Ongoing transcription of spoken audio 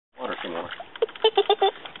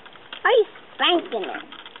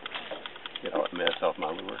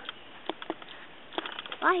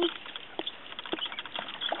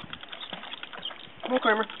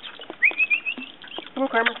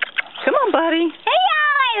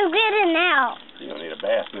is getting out. You don't need a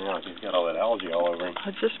bath now. He's got all that algae all over him.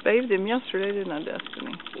 I just bathed him yesterday, didn't I,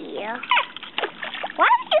 Destiny? Yeah. Why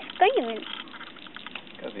is he screaming?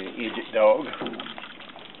 Because he's an Egypt dog.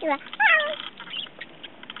 He's like,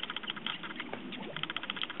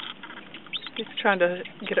 He's trying to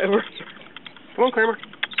get over here. Come on, Kramer.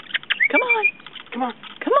 Come on. Come on.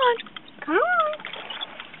 Come on. come on.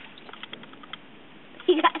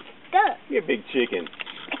 He got stuck. You're a big chicken.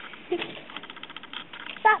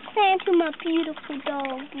 Stop saying to my beautiful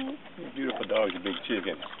doggy. Your beautiful dog's a big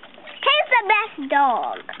chicken. He's the best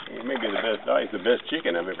dog. He may be the best dog. He's the best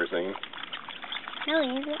chicken I've ever seen. No,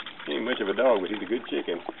 he isn't. He ain't much of a dog, but he's a good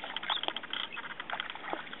chicken.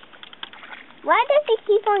 Why does he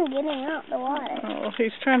keep on getting out the water? Oh,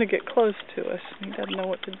 he's trying to get close to us. He doesn't know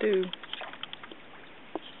what to do.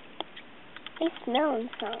 He's smelling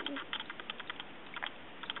something.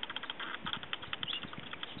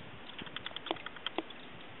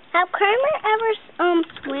 Have Kramer ever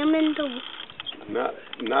swim in the...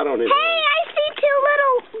 Not on his Hey, I see two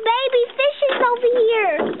little baby fishes over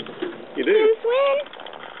here. You do? Swim.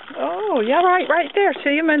 Oh, yeah, right there.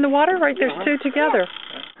 See them in the water? Right, there's two together.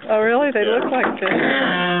 Oh, really? They look like fish.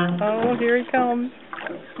 Oh, here he comes.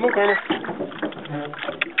 Come on, Kramer.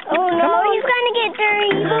 Oh, no, he's going to get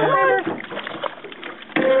dirty.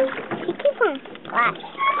 He keeps on splash.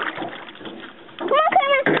 Come on,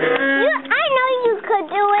 Kramer. I know you could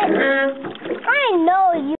do it. I know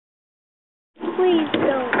you. Please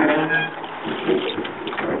don't.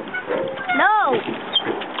 No.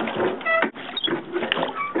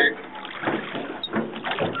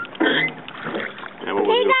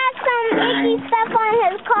 He got some icky stuff on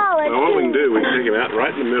his collar, Well, what we can do, we can take him out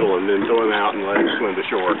right in the middle and then throw him out and let him swim to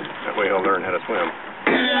shore. That way he'll learn how to swim.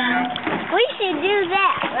 Yeah. We should do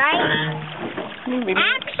that, right?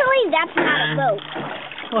 Actually, that's not a boat.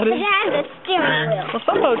 What is It has a steering wheel. Well,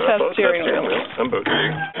 some boats have steering wheels. Some boats do.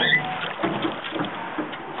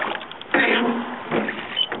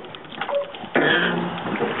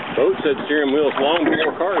 Boats had steering wheels long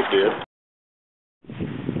before cars did.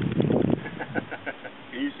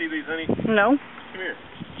 Can you see these, honey? No. Come here.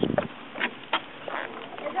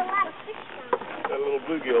 There's a lot of fish down there. Got little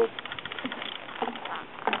bluegills.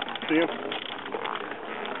 See them?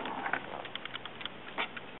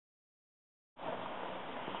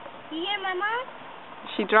 You hear my mom? Is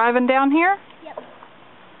she driving down here? Yep.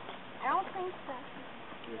 I don't think so.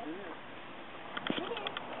 It is.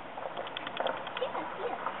 She can see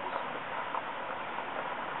it.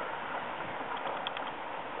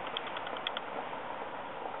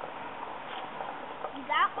 You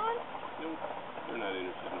got one? Nope. They're not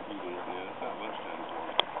interested in feeding right now. It's not lunchtime for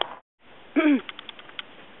them.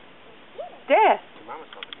 Death. Your mama's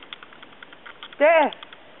talking to you. Death.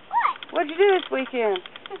 What? What'd you do this weekend?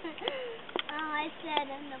 I sat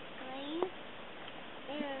in the plane,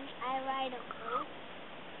 and I ride a boat.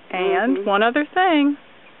 And one other thing.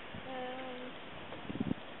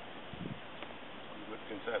 You looked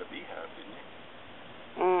inside a beehive, didn't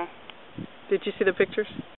you? Did you see the pictures?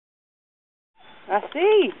 I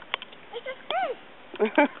see. It's a fish.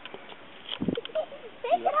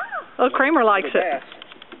 Take it off. Oh, Kramer likes The it. bass.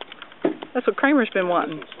 That's what Kramer's been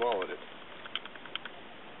wanting. He swallowed it.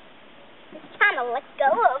 It's trying to let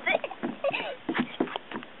go of it.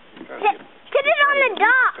 Trying to get- Put it on the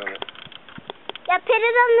dock. on it. Yeah, put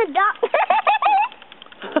it on the dock.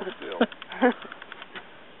 Still.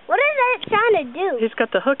 What is it trying to do? He's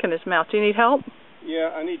got the hook in his mouth. Do you need help? Yeah,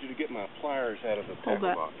 I need you to get my pliers out of the Hold tackle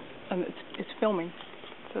that. box. It's filming,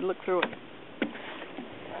 so look through it.